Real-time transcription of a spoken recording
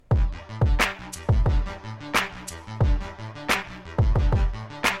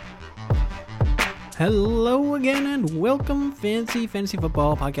Hello again and welcome, Fancy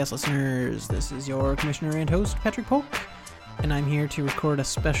Football podcast listeners. This is your commissioner and host, Patrick Polk, and I'm here to record a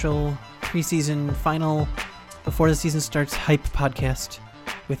special preseason final before the season starts hype podcast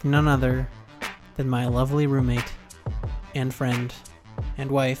with none other than my lovely roommate and friend and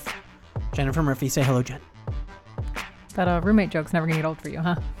wife, Jennifer Murphy. Say hello, Jen. That roommate joke's never gonna get old for you,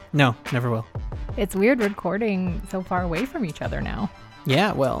 huh? No, never will. It's weird recording so far away from each other now.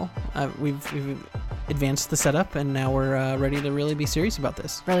 Yeah, well, we've advanced the setup, and now we're ready to really be serious about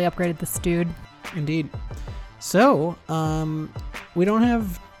this. Really upgraded the stewed. Indeed. So, we don't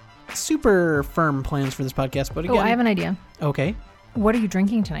have super firm plans for this podcast, but again... I have an idea. Okay. What are you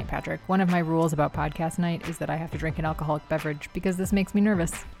drinking tonight, Patrick? One of my rules about podcast night is that I have to drink an alcoholic beverage because this makes me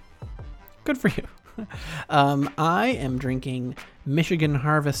nervous. Good for you. I am drinking Michigan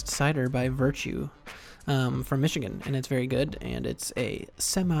Harvest Cider by Virtue from Michigan, and it's very good, and it's a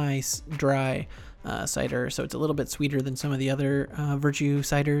semi-dry cider, so it's a little bit sweeter than some of the other Virtue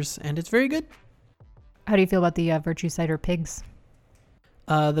ciders, and it's very good. How do you feel about the Virtue Cider pigs?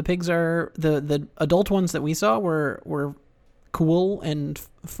 The pigs are the adult ones that we saw were cool and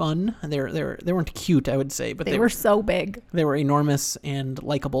fun. They weren't cute, I would say, but they were so big. They were enormous and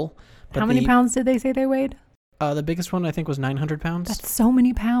likable. How many pounds did they say they weighed? The biggest one I think was 900 pounds. That's so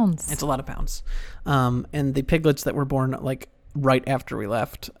many pounds. It's a lot of pounds. And the piglets that were born like right after we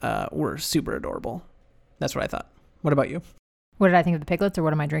left were super adorable. That's what I thought. What about you? What did I think of the piglets, or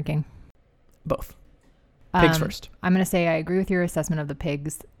what am I drinking? Both. Pigs first. I'm going to say I agree with your assessment of the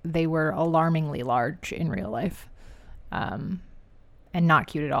pigs. They were alarmingly large in real life. And not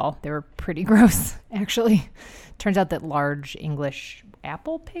cute at all. They were pretty gross, actually. Turns out that large English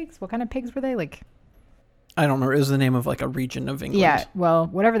apple pigs, what kind of pigs were they? Like, I don't know. It was the name of like a region of England. Yeah, well,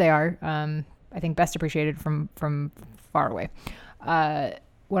 whatever they are, I think best appreciated from far away.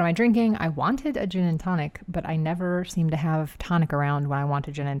 What am I drinking? I wanted a gin and tonic, but I never seem to have tonic around when I want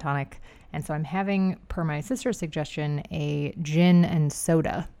a gin and tonic. And so I'm having, per my sister's suggestion, a gin and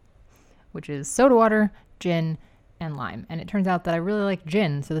soda, which is soda water, gin, and lime. And it turns out that I really like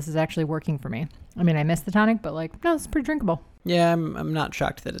gin, so this is actually working for me. I mean, I miss the tonic, but no, it's pretty drinkable. Yeah, I'm not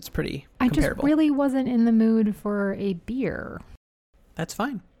shocked that it's pretty comparable. I just really wasn't in the mood for a beer. That's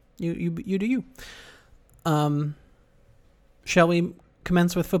fine. You do you. Shall we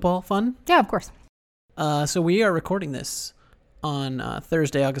commence with football fun? Yeah, of course. So we are recording this on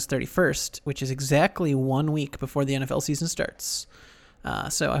Thursday, August 31st, which is exactly 1 week before the NFL season starts.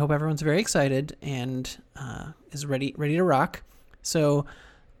 So I hope everyone's very excited and is ready to rock. So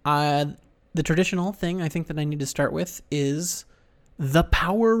the traditional thing I think that I need to start with is the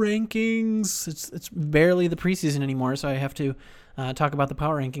power rankings. It's barely the preseason anymore, so I have to talk about the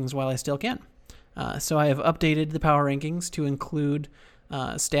power rankings while I still can. So I have updated the power rankings to include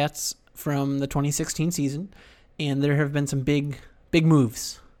stats from the 2016 season, and there have been some big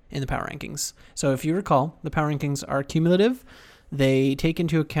moves in the power rankings. So if you recall, the power rankings are cumulative. They take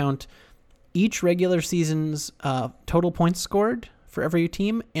into account each regular season's total points scored for every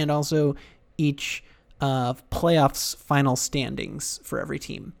team, and also each playoffs final standings for every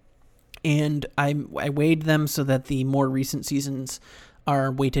team. And I weighed them so that the more recent seasons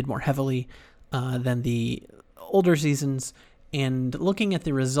are weighted more heavily than the older seasons. And looking at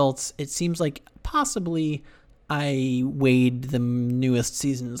the results, it seems like possibly I weighed the newest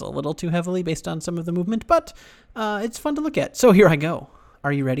seasons a little too heavily based on some of the movement, but it's fun to look at. So here I go.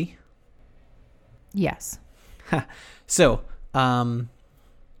 Are you ready? Yes. So,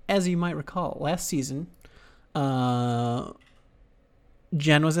 as you might recall, last season, Jen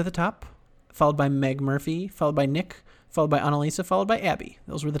was at the top, followed by Meg Murphy, followed by Nick, followed by Annalisa, followed by Abby.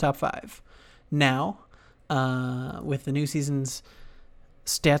 Those were the top five. Now, with the new season's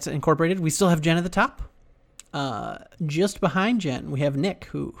stats incorporated, we still have Jen at the top. Just behind Jen, we have Nick,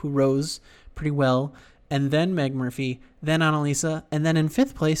 who rose pretty well, and then Meg Murphy, then Annalisa, and then in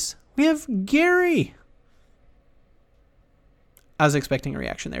fifth place, we have Gary. I was expecting a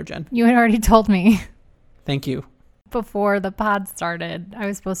reaction there, Jen. You had already told me. Thank you. Before the pod started, I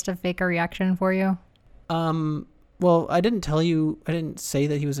was supposed to fake a reaction for you. Well, I didn't tell you. I didn't say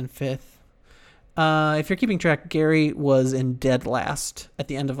that he was in fifth. If you're keeping track, Gary was in dead last at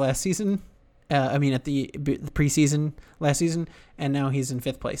the end of last season. At the preseason last season, and now he's in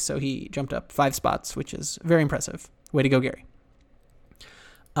fifth place. So he jumped up 5 spots, which is very impressive. Way to go, Gary.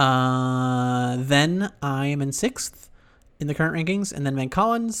 Then I am in sixth in the current rankings, and then Meg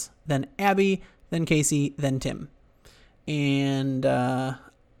Collins, then Abby, then Casey, then Tim. And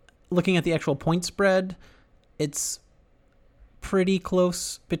looking at the actual point spread, it's pretty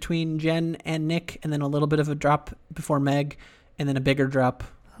close between Jen and Nick, and then a little bit of a drop before Meg, and then a bigger drop.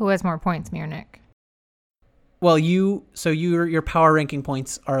 Who has more points, me or Nick? Well, your power ranking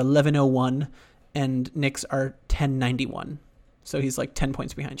points are 1101 and Nick's are 1091. So he's like 10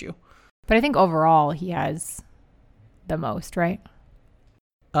 points behind you. But I think overall he has the most, right?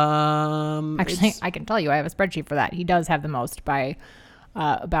 Actually, I can tell you, I have a spreadsheet for that. He does have the most by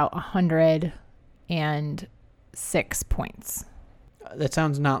about 106 points. That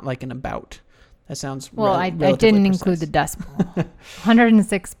sounds not like an about. That sounds well. I didn't include the decimal.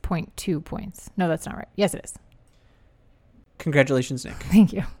 106.2 points. No, that's not right. Yes, it is. Congratulations, Nick.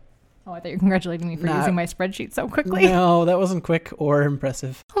 Thank you. Oh, I thought you were congratulating me for using my spreadsheet so quickly. No, that wasn't quick or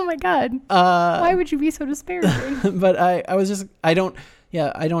impressive. Oh my God. Why would you be so disparaging? But my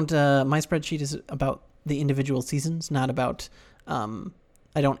spreadsheet is about the individual seasons, not about, I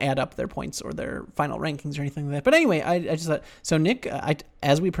don't add up their points or their final rankings or anything like that. But anyway, I just thought, so Nick,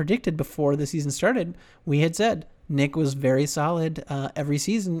 as we predicted before the season started, we had said Nick was very solid every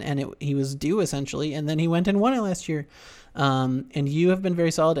season, and he was due essentially, and then he went and won it last year. And you have been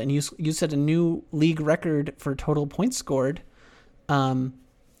very solid, and you set a new league record for total points scored. And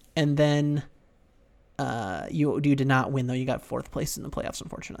then you did not win, though. You got 4th place in the playoffs,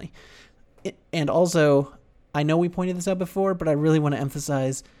 unfortunately. And also, I know we pointed this out before, but I really want to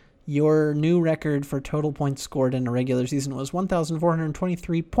emphasize your new record for total points scored in a regular season was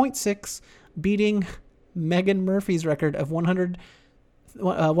 1,423.6, beating Megan Murphy's record of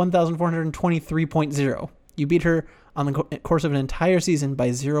 1,423.0. You beat her on the course of an entire season by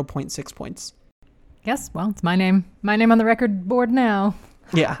 0.6 points. Yes, well, it's my name. My name on the record board now.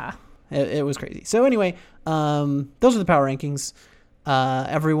 Yeah, it was crazy. So anyway, those are the power rankings.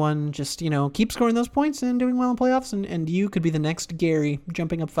 Everyone just, keep scoring those points and doing well in playoffs, and you could be the next Gary,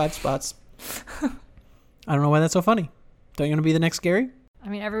 jumping up 5 spots. I don't know why that's so funny. Don't you want to be the next Gary? I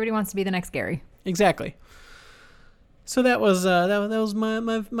mean, everybody wants to be the next Gary. Exactly. So that was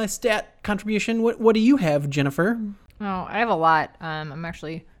my stat contribution. What do you have, Jennifer? Oh, I have a lot. I'm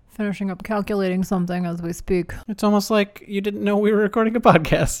actually finishing up calculating something as we speak. It's almost like you didn't know we were recording a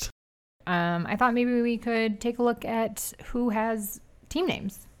podcast. I thought maybe we could take a look at who has team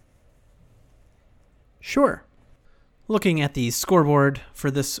names. Sure. Looking at the scoreboard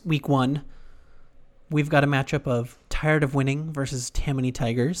for this week 1, we've got a matchup of Tired of Winning versus Tammany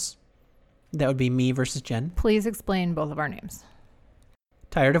Tigers. That would be me versus Jen. Please explain both of our names.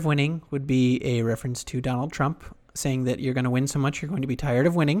 Tired of Winning would be a reference to Donald Trump saying that you're going to win so much you're going to be tired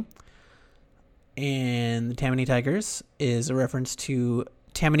of winning. And the Tammany Tigers is a reference to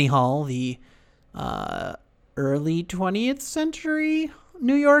Tammany Hall, the early 20th century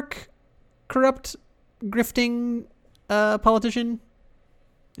New York corrupt, grifting politician.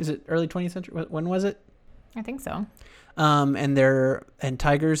 Is it early 20th century? When was it? I think so. And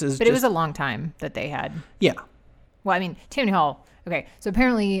Tigers is. But it was a long time that they had. Yeah. Well, I mean, Tammany Hall. Okay, so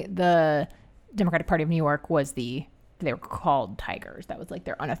apparently the Democratic Party of New York they were called Tigers. That was like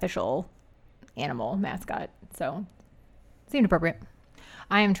their unofficial animal mascot. So seemed appropriate.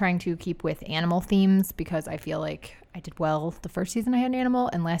 I am trying to keep with animal themes because I feel like I did well the first season I had an animal,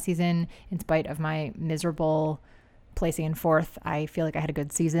 and last season, in spite of my miserable placing in 4th, I feel like I had a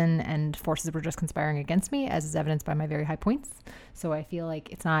good season and forces were just conspiring against me, as is evidenced by my very high points. So I feel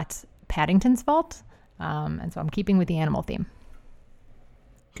like it's not Paddington's fault. And so I'm keeping with the animal theme.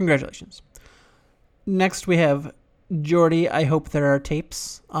 Congratulations. Next we have Jordy, I Hope There Are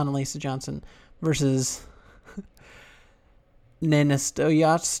Tapes, Annalisa Johnson, versus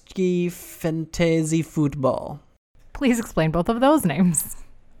Nenestoyatsky Fantasy Football. Please explain both of those names.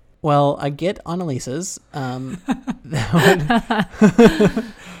 Well, I get Annalisa's.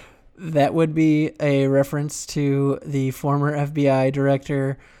 That would be a reference to the former FBI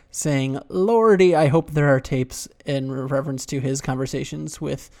director saying, Lordy, I hope there are tapes, in reference to his conversations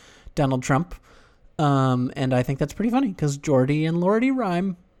with Donald Trump. And I think that's pretty funny because Jordy and Lordy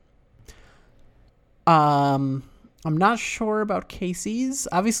rhyme. I'm not sure about Casey's.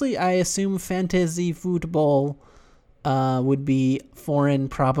 Obviously, I assume fantasy football would be foreign,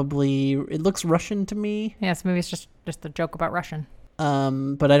 probably. It looks Russian to me. Yes, maybe it's just a joke about Russian.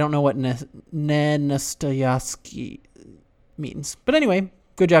 But I don't know what Nenestoyatsky means. But anyway,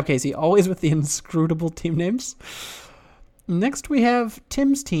 good job, Casey. Always with the inscrutable team names. Next, we have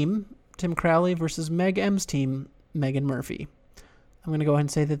Tim's team, Tim Crowley, versus Meg M's team, Megan Murphy. I'm going to go ahead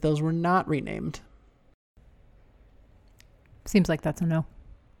and say that those were not renamed. Seems like that's a no.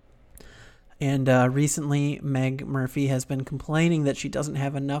 And recently, Meg Murphy has been complaining that she doesn't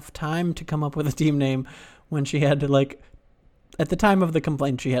have enough time to come up with a team name when she had to, at the time of the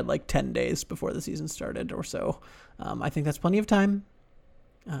complaint, she had 10 days before the season started or so. I think that's plenty of time.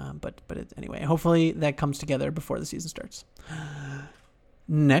 But anyway, hopefully that comes together before the season starts.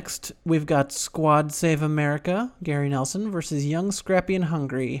 Next, we've got Squad Save America, Gary Nelson, versus Young, Scrappy, and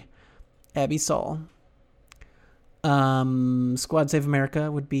Hungry, Abby Saul. Squad Save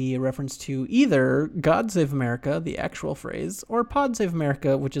America would be a reference to either God Save America, the actual phrase, or Pod Save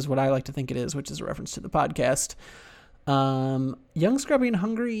America, which is what I like to think it is, which is a reference to the podcast. Young, Scrappy, and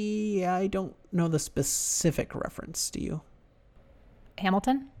Hungry, I don't know the specific reference. Do you?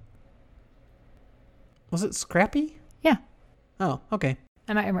 Hamilton? Was it Scrappy? Yeah. Oh, okay.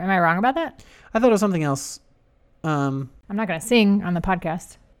 Am I wrong about that? I thought it was something else. I'm not going to sing on the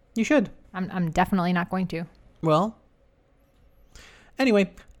podcast. You should. I'm definitely not going to. Well,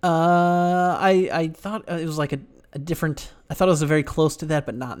 anyway, I thought it was like a different. I thought it was very close to that,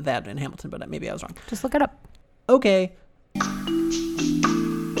 but not that in Hamilton. But maybe I was wrong. Just look it up. Okay.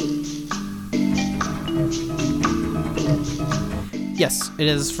 Yes, it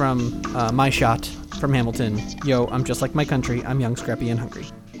is from My Shot from Hamilton. Yo, I'm just like my country. I'm young, scrappy, and hungry.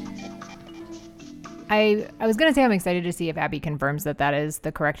 I was going to say I'm excited to see if Abby confirms that is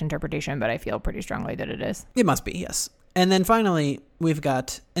the correct interpretation, but I feel pretty strongly that it is. It must be, yes. And then finally, we've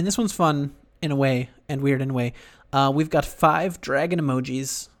got, and this one's fun in a way and weird in a way, we've got 5 dragon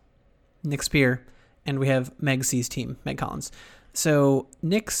emojis, Nick Spear, and we have Meg C's team, Meg Collins. So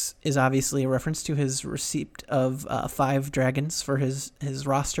Nick's is obviously a reference to his receipt of 5 dragons for his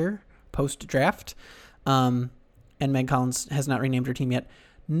roster post-draft. And Meg Collins has not renamed her team yet.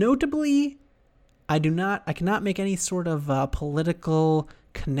 Notably, I cannot make any sort of political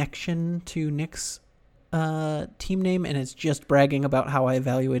connection to Nick's team name, and it's just bragging about how I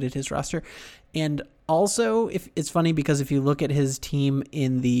evaluated his roster. And also, if it's funny because if you look at his team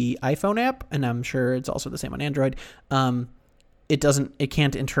in the iPhone app, and I'm sure it's also the same on Android, it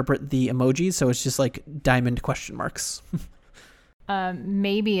can't interpret the emojis, so it's just like diamond question marks.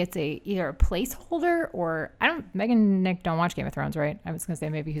 Maybe it's either a placeholder or Meg and Nick don't watch Game of Thrones, right? I was gonna say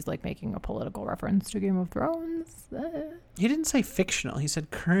maybe he's like making a political reference to Game of Thrones. He didn't say fictional. He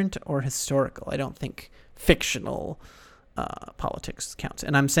said current or historical. I don't think fictional politics counts.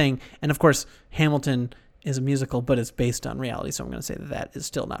 And I'm saying, and of course, Hamilton is a musical, but it's based on reality, so I'm going to say that is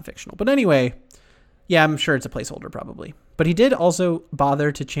still not fictional. But anyway, yeah, I'm sure it's a placeholder probably. But he did also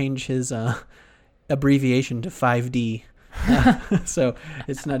bother to change his abbreviation to 5D. So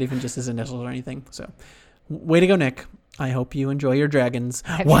it's not even just his initials or anything. So way to go, Nick. I hope you enjoy your dragons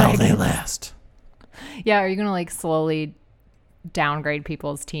while they last. Yeah, are you going to like slowly downgrade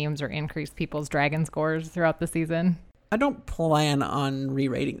people's teams or increase people's dragon scores throughout the season? I don't plan on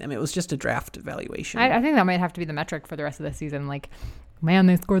re-rating them. It was just a draft evaluation. I think that might have to be the metric for the rest of the season. Like, man,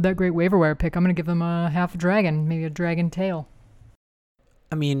 they scored that great waiver wire pick. I'm going to give them a half a dragon, maybe a dragon tail.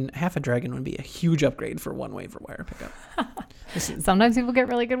 I mean, half a dragon would be a huge upgrade for one waiver wire pickup. Sometimes people get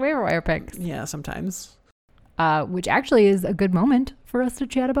really good waiver wire picks. Yeah, sometimes. Which actually is a good moment for us to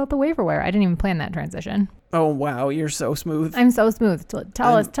chat about the waiver wire. I didn't even plan that transition. Oh, wow. You're so smooth. I'm so smooth.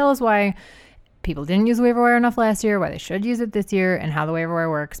 Tell us why people didn't use waiver wire enough last year, why they should use it this year, and how the waiver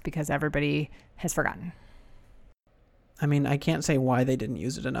wire works, because everybody has forgotten. I mean, I can't say why they didn't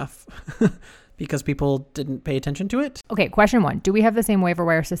use it enough. Because people didn't pay attention to it? Okay, question 1. Do we have the same waiver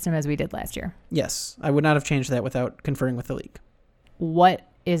wire system as we did last year? Yes. I would not have changed that without conferring with the league. What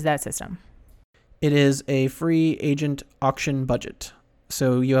is that system? It is a free agent auction budget.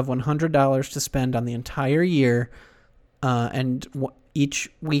 So you have $100 to spend on the entire year, and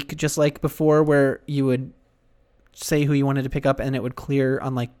each week, just like before, where you would say who you wanted to pick up and it would clear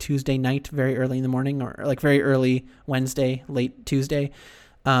on like Tuesday night, very early in the morning, or like very early Wednesday, late Tuesday.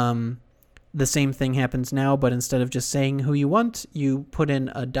 The same thing happens now, but instead of just saying who you want, you put in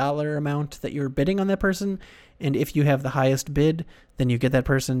a dollar amount that you're bidding on that person. And if you have the highest bid, then you get that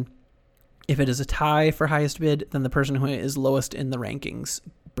person. If it is a tie for highest bid, then the person who is lowest in the rankings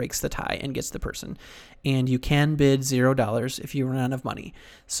breaks the tie and gets the person. And you can bid $0 if you run out of money.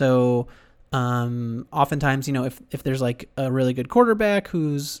 So oftentimes, if there's like a really good quarterback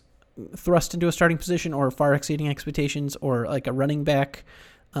who's thrust into a starting position or far exceeding expectations, or like a running back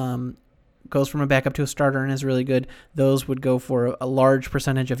goes from a backup to a starter and is really good, those would go for a large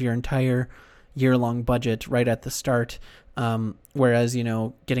percentage of your entire year-long budget right at the start. Whereas,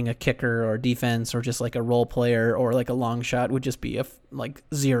 getting a kicker or defense or just like a role player or like a long shot would just be like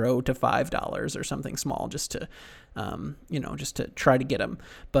 $0 to $5 or something small just to, just to try to get them.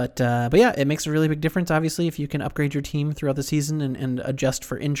 But yeah, it makes a really big difference, obviously, if you can upgrade your team throughout the season and adjust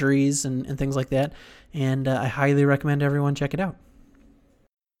for injuries and things like that. And I highly recommend everyone check it out.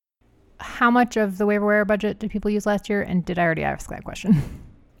 How much of the waiver wire budget did people use last year? And did I already ask that question?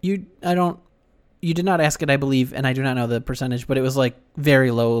 You did not ask it, I believe, and I do not know the percentage, but it was like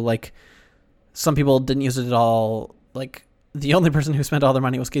very low. Like some people didn't use it at all. Like the only person who spent all their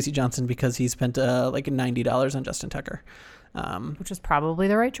money was Casey Johnson because he spent like $90 on Justin Tucker. Which is probably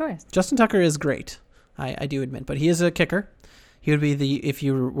the right choice. Justin Tucker is great, I do admit, but he is a kicker. He would be if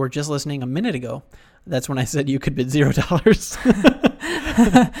you were just listening a minute ago, that's when I said you could bid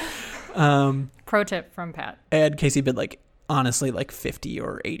 $0. Pro tip from Pat. And Casey bid honestly $50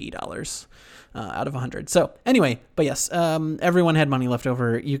 or $80 out of 100. So anyway, but yes, everyone had money left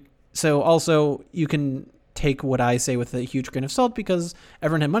over. So also you can take what I say with a huge grain of salt because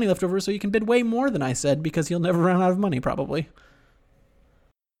everyone had money left over, so you can bid way more than I said because you'll never run out of money probably.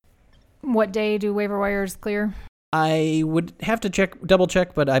 What day do waiver wires clear? I would have to double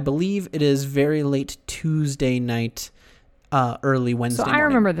check, but I believe it is very late Tuesday night, early Wednesday morning. So I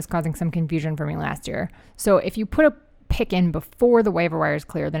remember this causing some confusion for me last year. So if you put a pick in before the waiver wires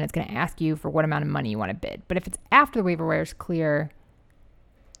clear, then it's going to ask you for what amount of money you want to bid. But if it's after the waiver wires clear,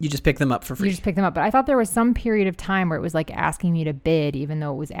 you just pick them up for free. You just pick them up. But I thought there was some period of time where it was asking me to bid, even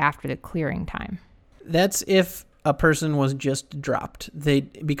though it was after the clearing time. That's if a person was just dropped.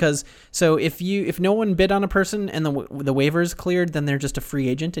 So if no one bid on a person and the waivers cleared, then they're just a free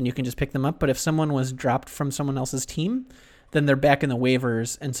agent and you can just pick them up. But if someone was dropped from someone else's team, then they're back in the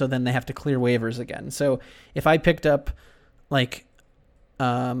waivers, and so then they have to clear waivers again. So if I picked up a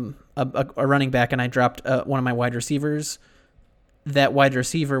running back and I dropped one of my wide receivers, that wide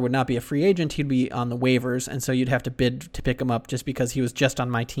receiver would not be a free agent. He'd be on the waivers, and so you'd have to bid to pick him up just because he was just on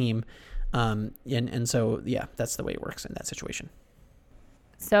my team. And so, yeah, that's the way it works in that situation.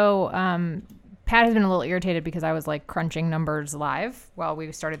 So Pat has been a little irritated because I was crunching numbers live while we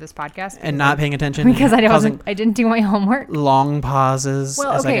started this podcast. And not paying attention. Because I didn't do my homework. Long pauses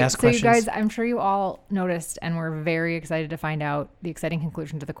as I ask questions. So you guys, I'm sure you all noticed and were very excited to find out the exciting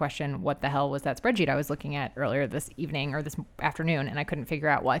conclusion to the question, what the hell was that spreadsheet I was looking at earlier this evening or this afternoon, and I couldn't figure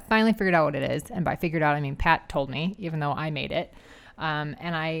out. Well, I finally figured out what it is. And by figured out, I mean Pat told me, even though I made it.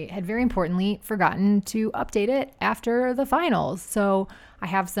 And I had very importantly forgotten to update it after the finals. So I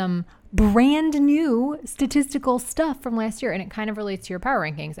have some brand new statistical stuff from last year, and it kind of relates to your power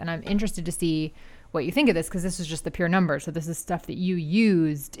rankings. And I'm interested to see what you think of this because this is just the pure numbers. So this is stuff that you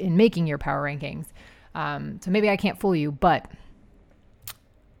used in making your power rankings. So maybe I can't fool you, but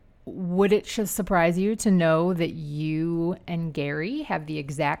would it just surprise you to know that you and Gary have the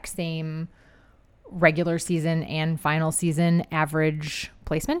exact same regular season and final season average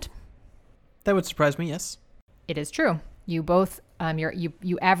placement? That would surprise me, yes. It is true. You both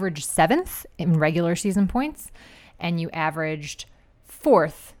you averaged 7th in regular season points, and you averaged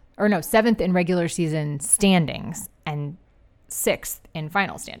 7th in regular season standings and 6th in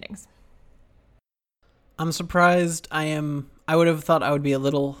final standings. I'm surprised. I would have thought I would be a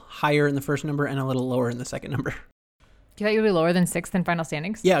little higher in the first number and a little lower in the second number. You thought you would be lower than 6th in final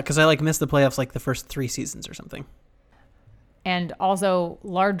standings? Yeah, because I missed the playoffs the first 3 seasons or something. And also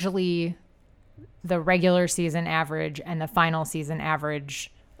largely the regular season average and the final season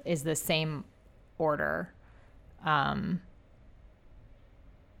average is the same order. In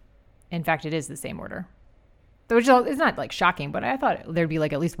fact, it is the same order. Which is not shocking, but I thought there'd be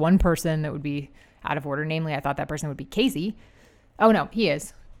at least one person that would be out of order. Namely, I thought that person would be Casey. Oh no, he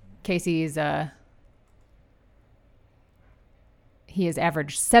is. Casey's he has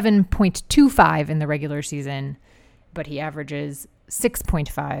averaged 7.25 in the regular season, but he averages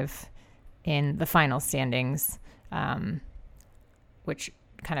 6.5 in the final standings, which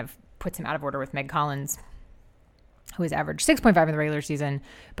kind of puts him out of order with Meg Collins, who has averaged 6.5 in the regular season,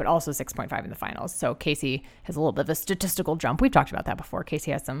 but also 6.5 in the finals. So Casey has a little bit of a statistical jump. We've talked about that before.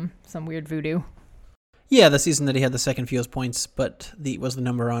 Casey has some weird voodoo. Yeah, the season that he had the second fewest points, but was the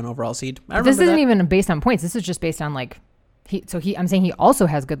number one overall seed. This isn't even based on points. This is just based on I'm saying he also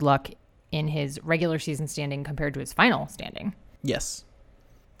has good luck in his regular season standing compared to his final standing. Yes.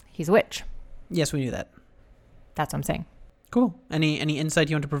 He's a witch. Yes, we knew that. That's what I'm saying. Cool. Any insight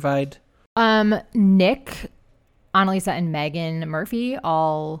you want to provide? Nick, Annalisa, and Megan Murphy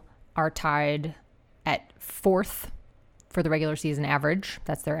all are tied at 4th for the regular season average.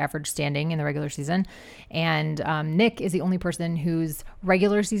 That's their average standing in the regular season. And Nick is the only person whose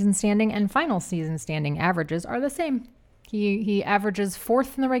regular season standing and final season standing averages are the same. He averages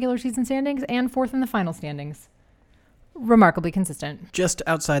 4th in the regular season standings and 4th in the final standings. Remarkably consistent. Just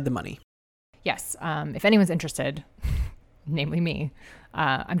outside the money. Yes. If anyone's interested, namely me,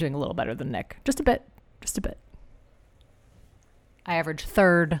 I'm doing a little better than Nick. Just a bit. I average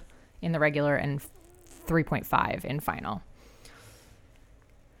 3rd in the regular and 3.5 in final.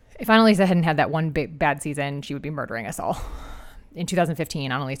 If Annalisa hadn't had that one big bad season, she would be murdering us all. In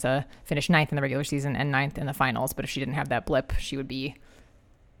 2015, Annalisa finished 9th in the regular season and 9th in the finals. But if she didn't have that blip, she would be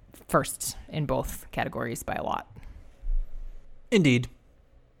 1st in both categories by a lot. Indeed.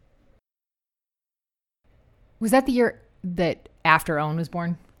 Was that the year that after Owen was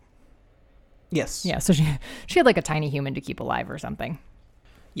born? Yes. Yeah, so she had like a tiny human to keep alive or something.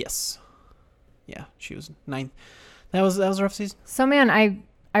 Yes. Yeah, she was 9th. That was a rough season. So man,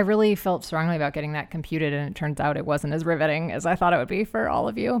 I really felt strongly about getting that computed, and it turns out it wasn't as riveting as I thought it would be for all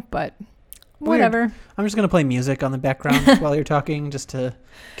of you, but whatever. Weird. I'm just going to play music on the background while you're talking just to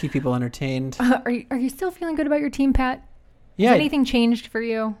keep people entertained. Are you still feeling good about your team, Pat? Yeah. Has anything changed for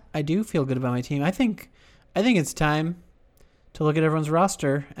you? I do feel good about my team. I think it's time to look at everyone's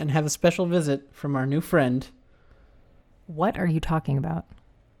roster and have a special visit from our new friend. What are you talking about?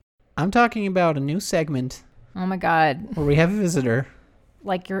 I'm talking about a new segment. Oh my God. Where we have a visitor.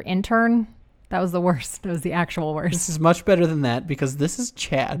 Like your intern? That was the worst. That was the actual worst. This is much better than that because this is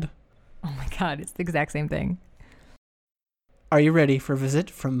Chad. Oh my God, it's the exact same thing. Are you ready for a visit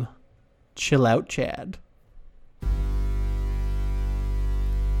from Chill Out Chad?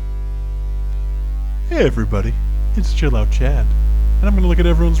 Hey everybody, it's Chill Out Chad, and I'm going to look at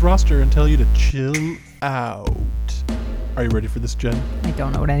everyone's roster and tell you to chill out. Are you ready for this, Jen? I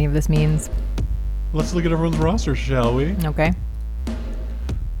don't know what any of this means. Let's look at everyone's roster, shall we? Okay.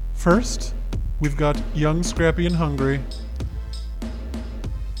 First, we've got Young, Scrappy, and Hungry.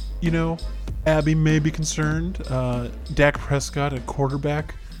 You know, Abby may be concerned. Dak Prescott at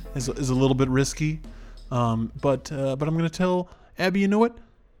quarterback is a little bit risky, but I'm going to tell Abby, you know what?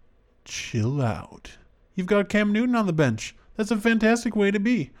 Chill out. You've got Cam Newton on the bench. That's a fantastic way to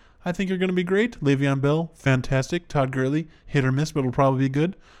be. I think you're going to be great. Le'Veon Bell, fantastic. Todd Gurley, hit or miss, but it'll probably be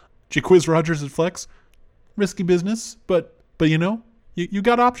good. Jaquiz Rodgers at flex, risky business, but you know, you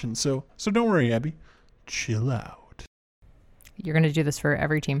got options. So don't worry, Abby. Chill out. You're going to do this for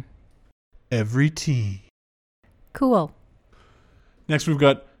every team. Every team. Cool. Next, we've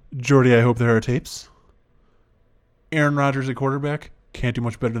got Jordy. I hope there are tapes. Aaron Rodgers at quarterback. Can't do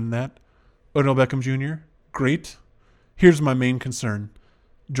much better than that. Odell Beckham Jr. Great. Here's my main concern.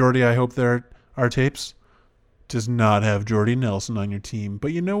 Jordy, I hope there are tapes. Does not have Jordy Nelson on your team.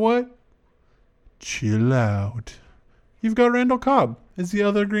 But you know what? Chill out. You've got Randall Cobb as the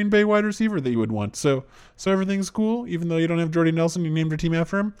other Green Bay wide receiver that you would want. So everything's cool. Even though you don't have Jordy Nelson, you named your team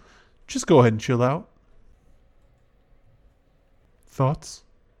after him. Just go ahead and chill out. Thoughts?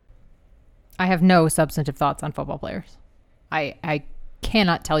 I have no substantive thoughts on football players. I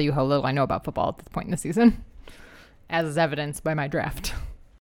cannot tell you how little I know about football at this point in the season, as is evidenced by my draft.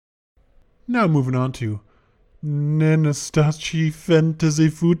 Now moving on to Nenastachi Fantasy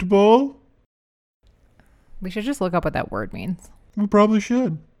Football. We should just look up what that word means. We probably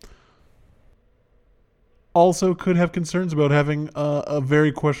should. Also could have concerns about having a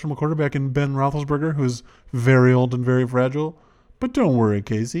very questionable quarterback in Ben Roethlisberger, who's very old and very fragile. But don't worry,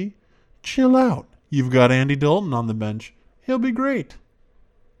 Casey. Chill out. You've got Andy Dalton on the bench. He'll be great.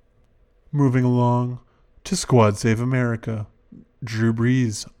 Moving along to Squad Save America. Drew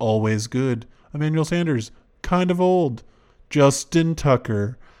Brees, always good. Emmanuel Sanders, kind of old. Justin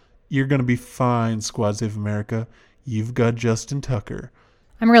Tucker. You're going to be fine, Squad Save America. You've got Justin Tucker.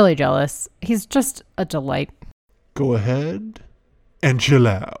 I'm really jealous. He's just a delight. Go ahead and chill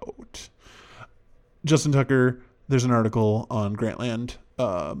out. Justin Tucker, there's an article on Grantland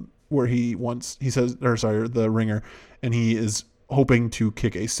where the Ringer, and he is hoping to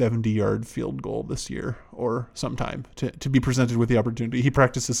kick a 70-yard field goal this year or sometime to be presented with the opportunity. He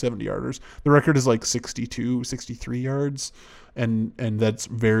practices 70-yarders. The record is like 62, 63 yards, and that's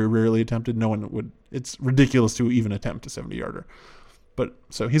very rarely attempted. No one would. It's ridiculous to even attempt a 70-yarder. But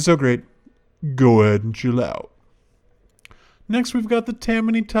so he's so great. Go ahead and chill out. Next, we've got the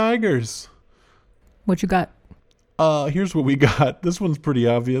Tammany Tigers. What you got? Here's what we got. This one's pretty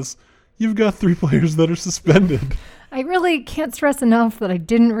obvious. You've got 3 players that are suspended. I really can't stress enough that I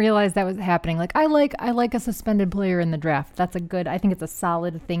didn't realize that was happening. Like I like a suspended player in the draft. I think it's a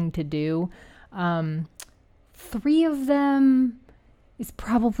solid thing to do. 3 of them is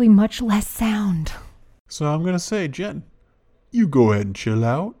probably much less sound. So I'm going to say, Jen, you go ahead and chill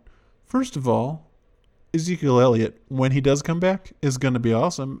out. First of all, Ezekiel Elliott, when he does come back, is going to be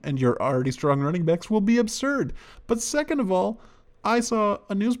awesome, and your already strong running backs will be absurd. But second of all, I saw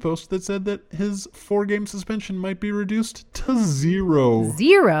a news post that said that his 4-game suspension might be reduced to 0.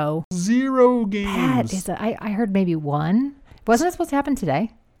 0? 0 games. I heard maybe 1. Wasn't it supposed to happen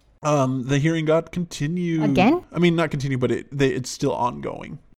today? The hearing got continued. Again? I mean, not continued, but it's still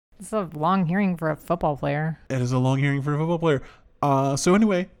ongoing. It's a long hearing for a football player. It is a long hearing for a football player. So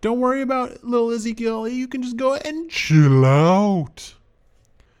anyway, don't worry about little Ezekiel. You can just go and chill out.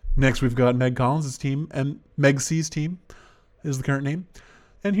 Next, we've got Meg Collins' team, and Meg C's team is the current name.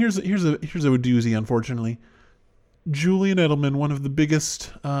 And here's a doozy, unfortunately. Julian Edelman, one of the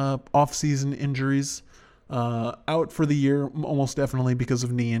biggest off-season injuries, out for the year, almost definitely because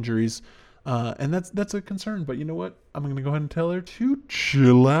of knee injuries. And that's a concern. But you know what? I'm going to go ahead and tell her to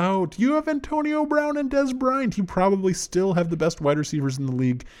chill out. You have Antonio Brown and Des Bryant. You probably still have the best wide receivers in the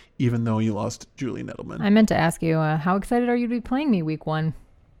league, even though you lost Julian Edelman. I meant to ask you, how excited are you to be playing me week 1?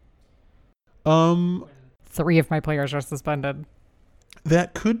 3 of my players are suspended.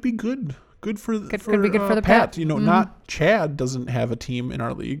 That could be good. Could be good for the Pat. You know, not Chad doesn't have a team in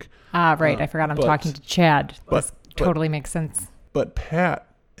our league. Right. I forgot I'm talking to Chad. This totally makes sense. But Pat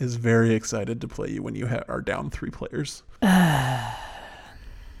is very excited to play you when you are down 3 players.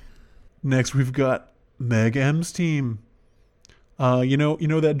 Next, we've got Meg M's team. You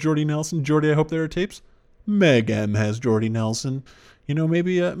know that Jordy Nelson. Jordy, I hope there are tapes. Meg M has Jordy Nelson. You know,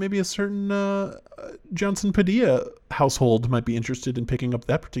 maybe a certain Johnson Padilla household might be interested in picking up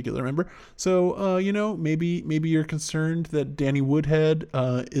that particular member. So, you know, maybe you're concerned that Danny Woodhead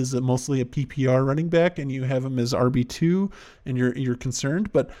is mostly a PPR running back, and you have him as RB2, and you're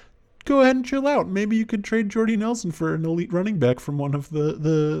concerned. But go ahead and chill out. Maybe you could trade Jordy Nelson for an elite running back from one of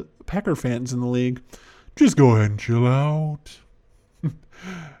the Packer fans in the league. Just go ahead and chill out.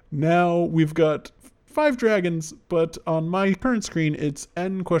 Now we've got 5 dragons, but on my current screen, it's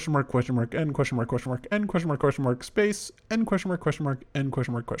N question mark, question mark, N question mark, question mark, N question mark, space, N question mark, question mark, N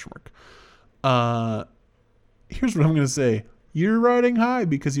question mark, question mark. Here's what I'm going to say. You're riding high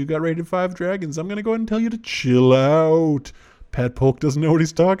because you got rated 5 dragons. I'm going to go ahead and tell you to chill out. Pat Polk doesn't know what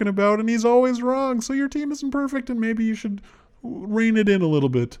he's talking about, and he's always wrong, so your team isn't perfect, and maybe you should rein it in a little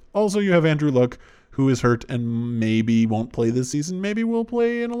bit. Also, you have Andrew Luck, who is hurt and maybe won't play this season, maybe will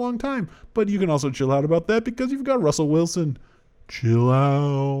play in a long time. But you can also chill out about that because you've got Russell Wilson. Chill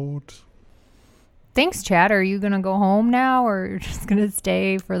out. Thanks, Chad. Are you going to go home now, or you're just going to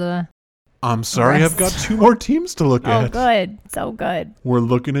stay for the I'm sorry, rest? I've got 2 more teams to look at. Oh, good. So good. We're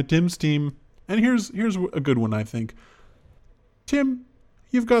looking at Tim's team. And here's a good one, I think. Tim,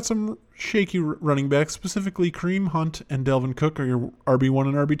 you've got some shaky running backs, specifically Kareem Hunt and Delvin Cook are your RB1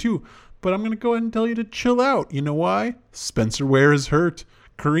 and RB2. But I'm going to go ahead and tell you to chill out. You know why? Spencer Ware is hurt.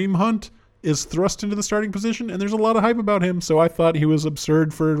 Kareem Hunt is thrust into the starting position, and there's a lot of hype about him, so I thought he was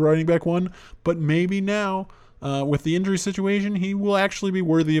absurd for running back 1. But maybe now, with the injury situation, he will actually be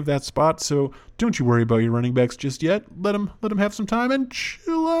worthy of that spot. So don't you worry about your running backs just yet. Let him have some time and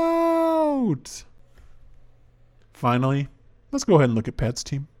chill out. Finally, let's go ahead and look at Pat's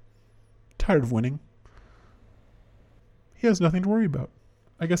team. Tired of winning. He has nothing to worry about.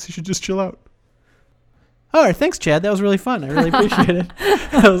 I guess he should just chill out. All right, thanks, Chad. That was really fun. I really appreciate it.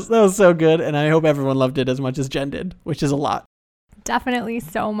 That was so good, and I hope everyone loved it as much as Jen did, which is a lot. Definitely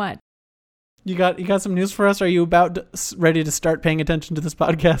so much. You got some news for us? Are you ready to start paying attention to this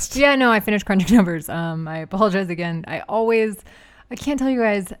podcast? Yeah, no, I finished crunching numbers. I apologize again. I can't tell you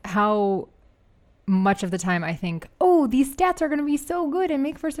guys how much of the time I think, oh, these stats are going to be so good and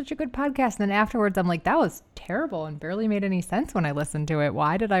make for such a good podcast. And then afterwards, I'm like, that was terrible and barely made any sense when I listened to it.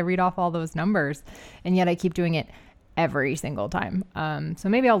 Why did I read off all those numbers? And yet I keep doing it every single time. So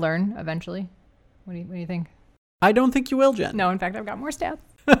maybe I'll learn eventually. What do you think? I don't think you will, Jen. No, in fact, I've got more stats.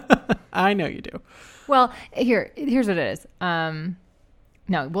 I know you do. Well, here's what it is.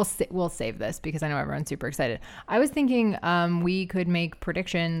 No, we'll save this because I know everyone's super excited. I was thinking we could make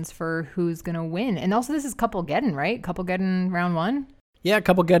predictions for who's gonna win, and also this is Couple-Geddon, right? Couple-Geddon round 1. Yeah,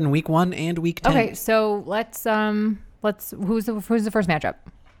 Couple-Geddon week 1 and week 10. Okay, so let's who's the first matchup?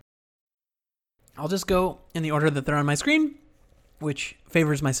 I'll just go in the order that they're on my screen, which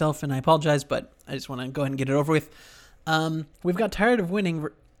favors myself, and I apologize, but I just want to go ahead and get it over with. We've got Tired of Winning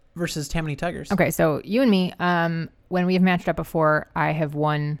versus Tammany Tigers. Okay, so you and me, when we have matched up before, I have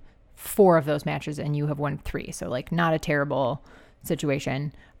won 4 of those matches and you have won 3. So like not a terrible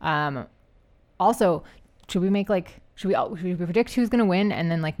situation. Also, should we predict who's going to win and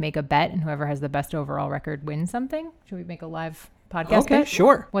then like make a bet, and whoever has the best overall record wins something? Should we make a live podcast bet?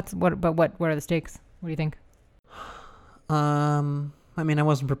 Sure. What are the stakes? What do you think? I mean, I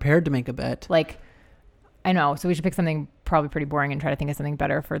wasn't prepared to make a bet. Like, I know, so we should pick something probably pretty boring and try to think of something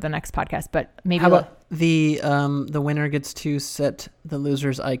better for the next podcast. But maybe how about the winner gets to set the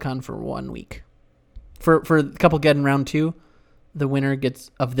loser's icon for 1 week. For Couple-Geddon round 2, the winner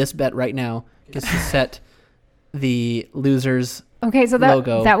of this bet right now gets to set the loser's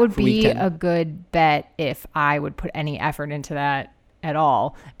logo. That would be a good bet if I would put any effort into that at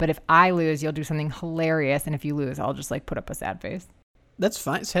all. But if I lose, you'll do something hilarious, and if you lose, I'll just like put up a sad face. That's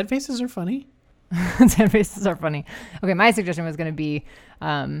fine. Sad faces are funny. Sad faces are funny. Okay, my suggestion was going to be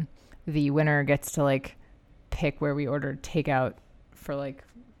the winner gets to like pick where we order takeout for like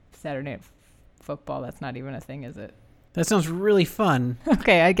Saturday at football. That's not even a thing, is it? That sounds really fun.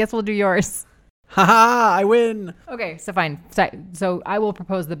 Okay, I guess we'll do yours. Haha, I win. Okay, so fine. So I will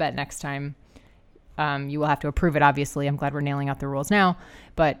propose the bet next time. You will have to approve it, obviously. I'm glad we're nailing out the rules now.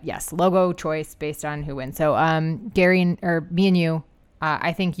 But yes, logo choice based on who wins. So Gary, or me and you,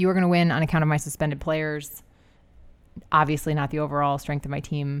 I think you are going to win on account of my suspended players. Obviously not the overall strength of my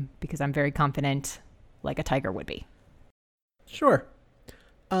team, because I'm very confident, like a Tiger would be. Sure.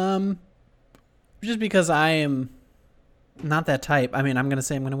 Just because I am not that type. I mean, I'm going to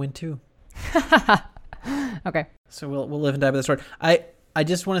say I'm going to win too. Okay. So we'll live and die by the sword. I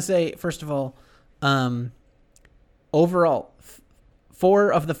just want to say, first of all, overall,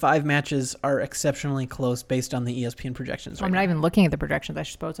 4 of the 5 matches are exceptionally close based on the ESPN projections. I'm not even looking at the projections. I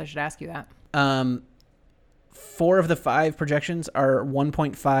suppose I should ask you that. 4 of the 5 projections are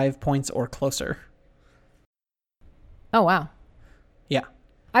 1.5 points or closer. Oh, wow. Yeah.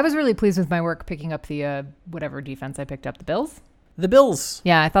 I was really pleased with my work picking up the whatever defense I picked up, the Bills. The Bills.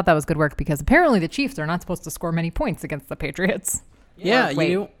 Yeah, I thought that was good work because apparently the Chiefs are not supposed to score many points against the Patriots. Yeah,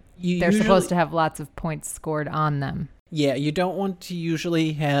 wait, you they're usually, supposed to have lots of points scored on them. Yeah, you don't want to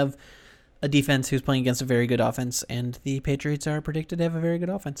usually have a defense who's playing against a very good offense, and the Patriots are predicted to have a very good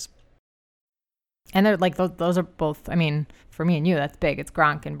offense. And they're like those are both. I mean, for me and you, that's big. It's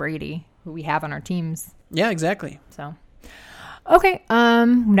Gronk and Brady who we have on our teams. Yeah, exactly. So, okay.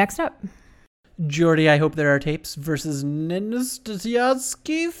 Next up, Jordy, I hope there are tapes versus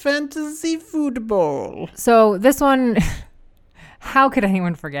Nenostasiatsky Fantasy Football. so this one, how could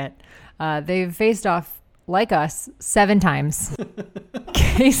anyone forget? They've faced off like us 7 times.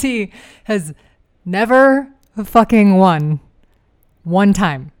 Casey has never fucking won one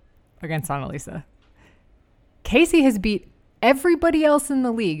time against Annalisa. Casey has beat everybody else in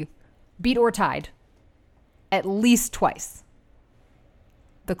the league, beat or tied, at least twice.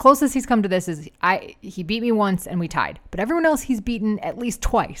 The closest he's come to this is he beat me once and we tied. But everyone else he's beaten at least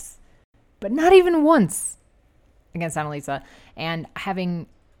twice. But not even once against Annalisa. And having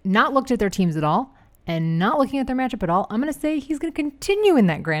not looked at their teams at all and not looking at their matchup at all, I'm going to say he's going to continue in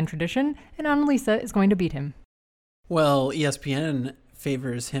that grand tradition and Annalisa is going to beat him. Well, ESPN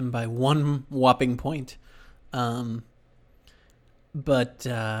favors him by 1 whopping point. But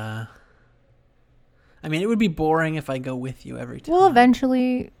I mean, it would be boring if I go with you every time. We'll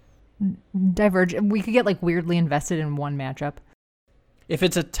eventually diverge. We could get like weirdly invested in one matchup. If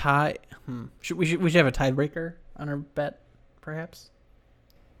it's a tie, we should have a tiebreaker on our bet, perhaps.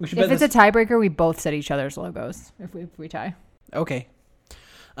 If it's a tiebreaker, we both set each other's logos. If we tie. Okay.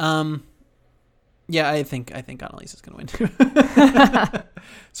 Yeah, I think Annalisa's going to win.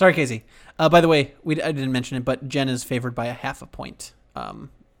 Sorry, Casey. By the way, I didn't mention it, but Jen is favored by 0.5 point,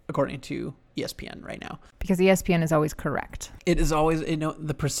 according to ESPN right now. Because ESPN is always correct. It is always,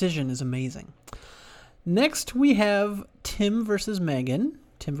 the precision is amazing. Next, we have Tim versus Megan.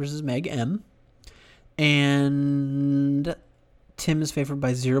 Tim versus Meg M. And Tim is favored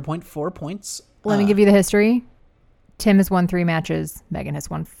by 0.4 points. Let me give you the history. Tim has won 3 matches. Megan has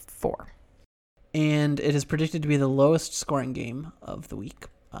won 4. And it is predicted to be the lowest scoring game of the week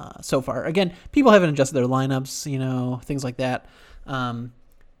so far. Again, people haven't adjusted their lineups, things like that.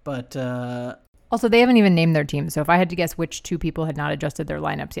 But also, they haven't even named their team. So if I had to guess which 2 people had not adjusted their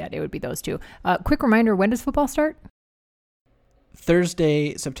lineups yet, it would be those 2. Quick reminder, when does football start?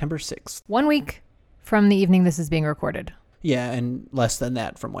 Thursday, September 6th. 1 week from the evening this is being recorded. Yeah, and less than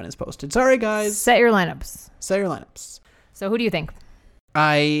that from when it's posted. Sorry, guys. Set your lineups. So who do you think?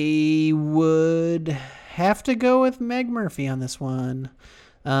 I would have to go with Meg Murphy on this one.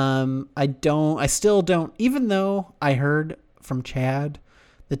 I still don't, even though I heard from Chad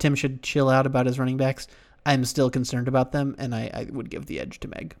that Tim should chill out about his running backs, I'm still concerned about them, and I would give the edge to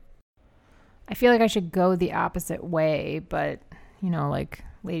Meg. I feel like I should go the opposite way, but, like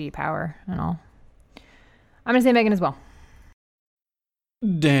lady power and all. I'm going to say Megan as well.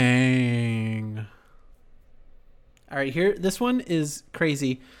 Dang. All right, this one is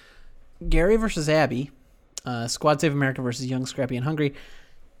crazy. Gary versus Abby. Squad Save America versus Young, Scrappy, and Hungry.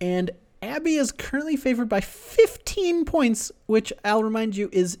 And Abby is currently favored by 15 points, which I'll remind you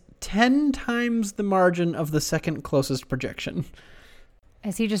is 10 times the margin of the second closest projection.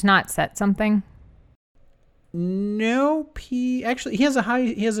 Has he just not set something? Nope. He has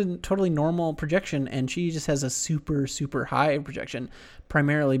a totally normal projection, and she just has a super, super high projection,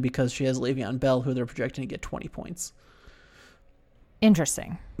 primarily because she has Le'Veon Bell, who they're projecting to get 20 points.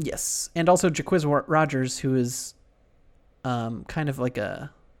 Interesting. Yes. And also Jaquiz Rogers, who is kind of like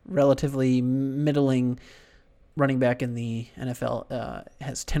a relatively middling running back in the NFL,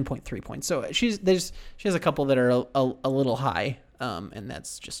 has 10.3 points. So she has a couple that are a little high. and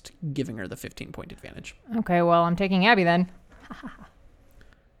that's just giving her the 15-point advantage. Okay, well, I'm taking Abby then.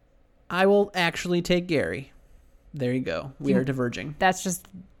 I will actually take Gary. There you go. We are diverging.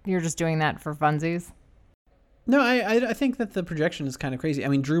 You're just doing that for funsies. No, I think that the projection is kind of crazy. I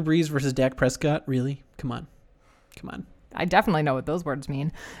mean, Drew Brees versus Dak Prescott, really? Come on. I definitely know what those words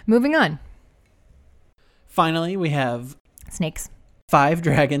mean. Moving on. Finally, we have Snakes. 5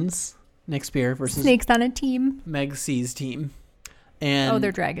 dragons. Nick Spear versus Snakes on a team. Meg C's team. And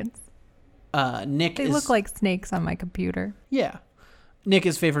they're dragons. Nick They look like snakes on my computer. Yeah. Nick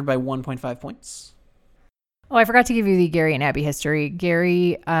is favored by 1.5 points. Oh, I forgot to give you the Gary and Abby history.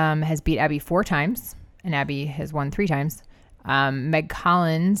 Gary has beat Abby 4 times, and Abby has won 3 times. Meg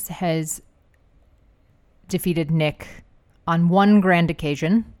Collins has defeated Nick on 1 grand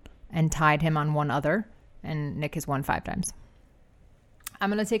occasion and tied him on 1 other, and Nick has won 5 times.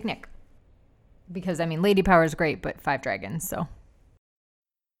 I'm going to take Nick because, I mean, Lady Power is great, but 5 dragons, so.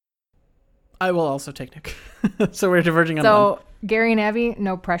 I will also take Nick. So we're diverging on one. So Gary and Abby,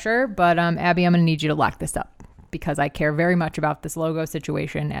 no pressure, but Abby, I'm going to need you to lock this up because I care very much about this logo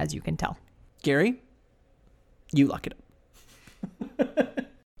situation, as you can tell. Gary, you lock it up.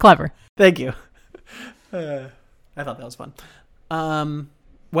 Clever. Thank you. I thought that was fun.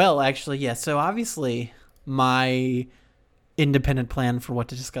 Well, actually, yes. So obviously, my independent plan for what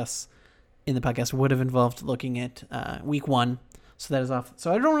to discuss in the podcast would have involved looking at week 1. So that is off.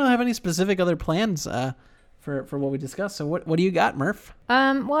 So I don't really have any specific other plans for what we discussed. So what do you got, Murph?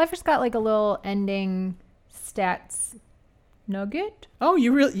 Well, I just got like a little ending stats nugget. Oh,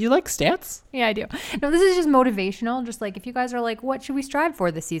 you like stats? Yeah, I do. No, this is just motivational. Just like if you guys are like, what should we strive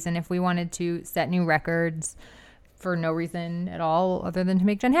for this season? If we wanted to set new records for no reason at all other than to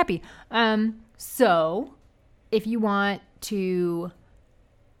make Jen happy. So if you want to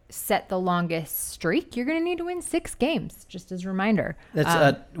set the longest streak, you're going to need to win 6 games, just as a reminder.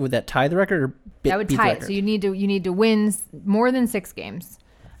 That's would that tie the record or that would tie it. So you need to win more than 6 games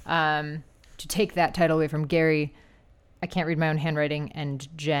to take that title away from Gary. I can't read my own handwriting, and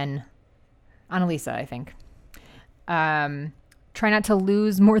Jen, Annalisa, I think. Try not to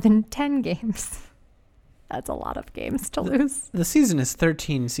lose more than 10 games. That's a lot of games to lose. The season is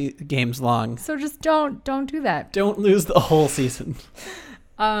 13 games long. So just don't do that. Don't lose the whole season.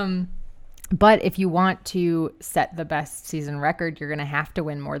 But if you want to set the best season record, you're going to have to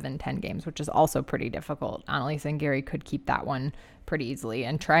win more than 10 games, which is also pretty difficult. Annalisa and Gary could keep that one pretty easily,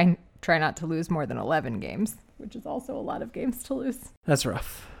 and try not to lose more than 11 games, which is also a lot of games to lose. That's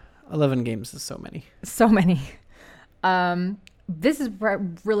rough. 11 games is so many. So many. This is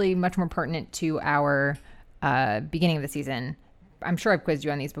really much more pertinent to our beginning of the season. I'm sure I've quizzed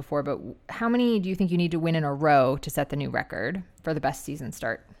you on these before, but how many do you think you need to win in a row to set the new record for the best season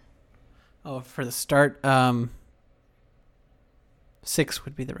start? Oh, for the start, 6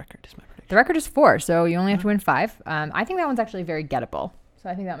 would be the record, is my prediction. The record is 4, so you only have to win 5. I think that one's actually very gettable. So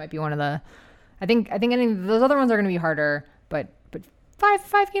I think that might be one of the. I think any those other ones are going to be harder, but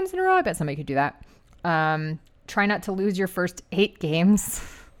 5 games in a row, I bet somebody could do that. Try not to lose your first 8 games.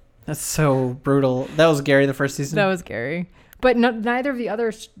 That's so brutal. That was Gary the first season. That was Gary. But neither of the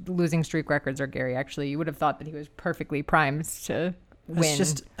other losing streak records are Gary, actually. You would have thought that he was perfectly primed to win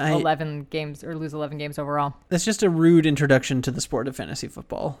 11 games or lose 11 games overall. That's just a rude introduction to the sport of fantasy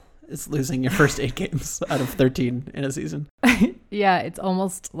football. It's losing your first 8 games out of 13 in a season. Yeah, it's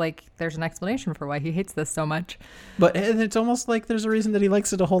almost like there's an explanation for why he hates this so much. But it's almost like there's a reason that he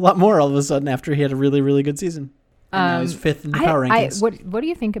likes it a whole lot more all of a sudden after he had a really, really good season. And now he's 5th in the power rankings. What do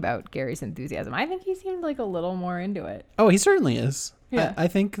you think about Gary's enthusiasm? I think he seemed like a little more into it. Oh, he certainly is. Yeah. I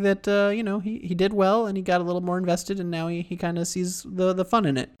think that, he did well and he got a little more invested and now he kind of sees the fun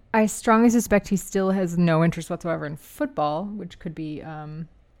in it. I strongly suspect he still has no interest whatsoever in football, which could be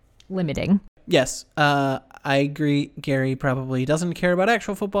limiting. Yes, I agree. Gary probably doesn't care about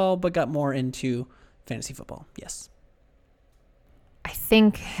actual football, but got more into fantasy football. Yes. I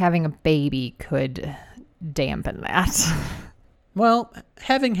think having a baby could dampen that. Well,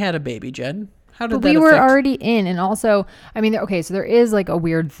 having had a baby, Jen, how did but that we were affect? already in, and also, I mean, okay, so there is like a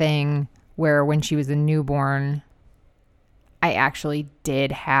weird thing where when she was a newborn, I actually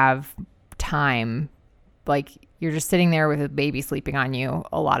did have time. Like, you're just sitting there with a baby sleeping on you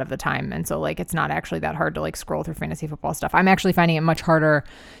a lot of the time, and so like it's not actually that hard to like scroll through fantasy football stuff. I'm actually finding it much harder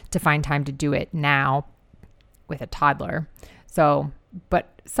to find time to do it now with a toddler. So,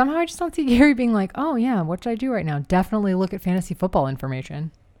 but somehow I just don't see Gary being like, oh yeah, what should I do right now? Definitely look at fantasy football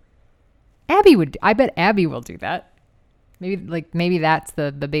information. I bet Abby will do that. Maybe that's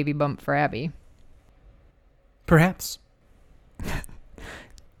the baby bump for Abby. Perhaps.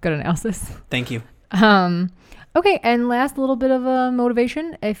 Good analysis. Thank you. Okay, and last little bit of a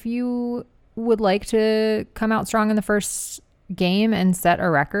motivation. If you would like to come out strong in the first game and set a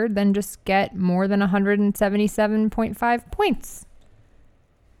record, then just get more than 177.5 points.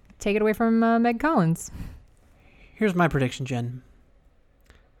 Take it away from Meg Collins. Here's my prediction, Jen.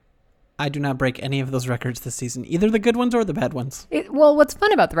 I do not break any of those records this season, either the good ones or the bad ones. Well, what's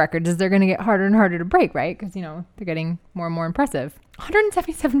fun about the records is they're going to get harder and harder to break, right? Because, they're getting more and more impressive.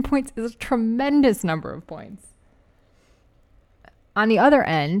 177 points is a tremendous number of points. On the other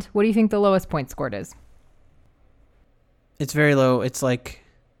end, what do you think the lowest point scored is? It's very low. It's like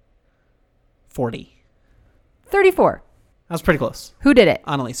 40. 34. I was pretty close. Who did it?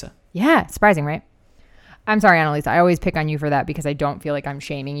 Annalisa. Yeah, surprising, right? I'm sorry, Annalisa. I always pick on you for that because I don't feel like I'm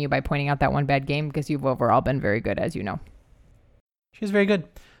shaming you by pointing out that one bad game because you've overall been very good, as you know. She was very good.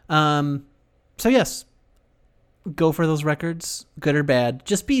 So yes, go for those records, good or bad.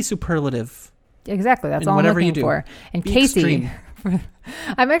 Just be superlative. Exactly. That's all I'm looking for. And Be Casey, extreme.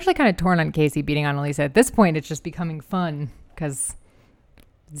 I'm actually kind of torn on Casey beating Annalisa. At this point, it's just becoming fun because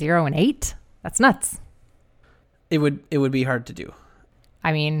 0-8, that's nuts. It would be hard to do.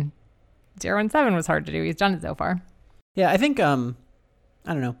 I mean, 0-7 was hard to do. He's done it so far. Yeah, I think, I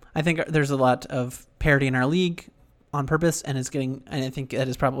don't know. I think there's a lot of parity in our league on purpose, and I think that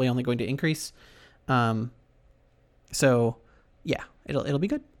is probably only going to increase. So yeah, it'll be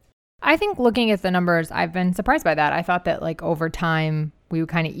good. I think looking at the numbers, I've been surprised by that. I thought that like over time, we would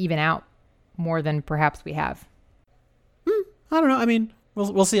kind of even out more than perhaps we have. I don't know. I mean,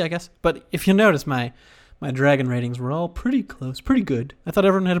 we'll see, I guess. But if you notice, my Dragon ratings were all pretty close, pretty good. I thought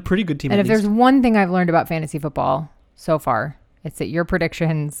everyone had a pretty good team. And if there's one thing I've learned about fantasy football so far, it's that your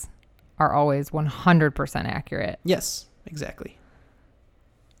predictions are always 100% accurate. Yes, exactly.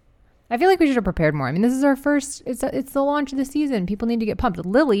 I feel like we should have prepared more. I mean, this is our first, it's the launch of the season. People need to get pumped.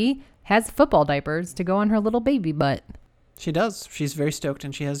 Lily has football diapers to go on her little baby butt. She does. She's very stoked,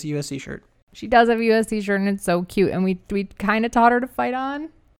 and she has a USC shirt. She does have a USC shirt, and it's so cute. And we kind of taught her to fight on.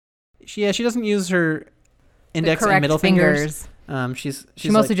 She doesn't use her index and middle fingers. She's she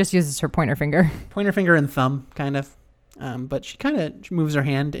mostly just uses her pointer finger. Pointer finger and thumb, kind of. But she kind of moves her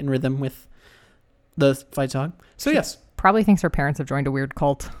hand in rhythm with the fight song. So yes. Probably thinks her parents have joined a weird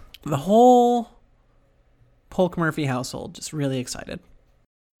cult. The whole Polk Murphy household just really excited.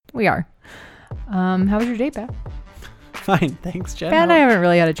 We are. How was your day, Pat? Fine, thanks, Jed. Pat and I haven't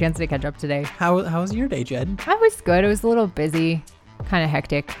really had a chance to catch up today. How was your day, Jed? I was good. It was a little busy, kind of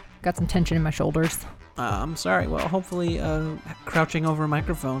hectic. Got some tension in my shoulders. I'm sorry. Well, hopefully crouching over a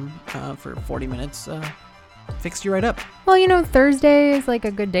microphone for 40 minutes fixed you right up. Well, Thursday is like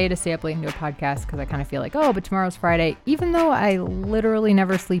a good day to stay up late and do a podcast because I kind of feel like, but tomorrow's Friday. Even though I literally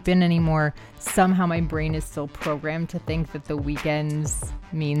never sleep in anymore, somehow my brain is still programmed to think that the weekends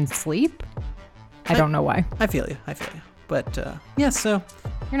mean sleep. I don't know why. I feel you. But yeah, so.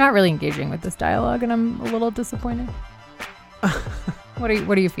 You're not really engaging with this dialogue, and I'm a little disappointed. What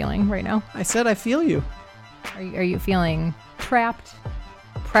are you feeling right now? I said I feel you. Are you feeling trapped,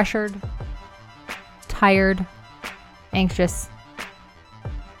 pressured, tired, anxious?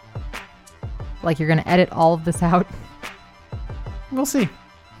 Like you're going to edit all of this out? We'll see.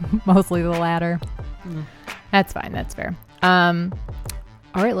 Mostly the latter. That's fine. That's fair.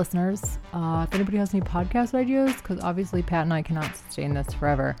 All right, listeners. If anybody has any podcast ideas, because obviously Pat and I cannot sustain this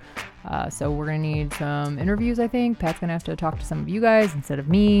forever. So we're going to need some interviews, I think. Pat's going to have to talk to some of you guys instead of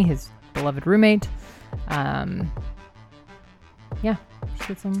me, his beloved roommate. Yeah, just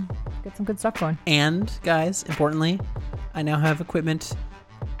get some good stuff going. And guys, importantly, I now have equipment,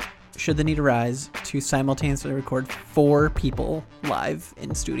 should the need arise, to simultaneously record 4 people live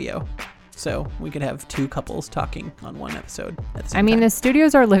in studio. So we could have 2 couples talking on one episode at the same time. The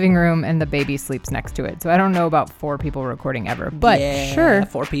studio's our living room and the baby sleeps next to it. So I don't know about 4 people recording ever, but yeah, sure.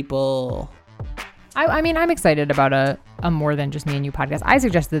 4 people. I'm excited about a more than just me and you podcast. I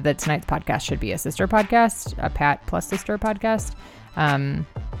suggested that tonight's podcast should be a sister podcast, a Pat plus sister podcast.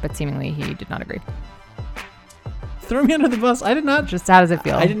 But seemingly he did not agree. Throw me under the bus. I did not. Just how does it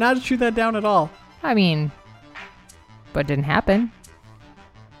feel? I did not shoot that down at all. But it didn't happen.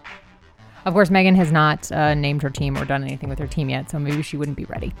 Of course, Megan has not named her team or done anything with her team yet, so maybe she wouldn't be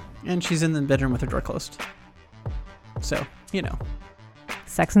ready. And she's in the bedroom with her door closed. So,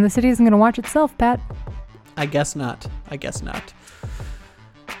 Sex and the City isn't going to watch itself, Pat. I guess not.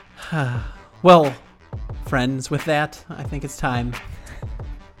 Well, friends, with that, I think it's time.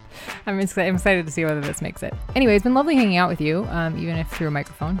 I'm excited to see whether this makes it. Anyway, it's been lovely hanging out with you, even if through a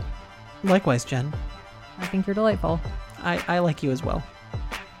microphone. Likewise, Jen. I think you're delightful. I like you as well.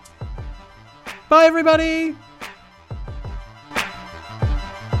 Bye, everybody!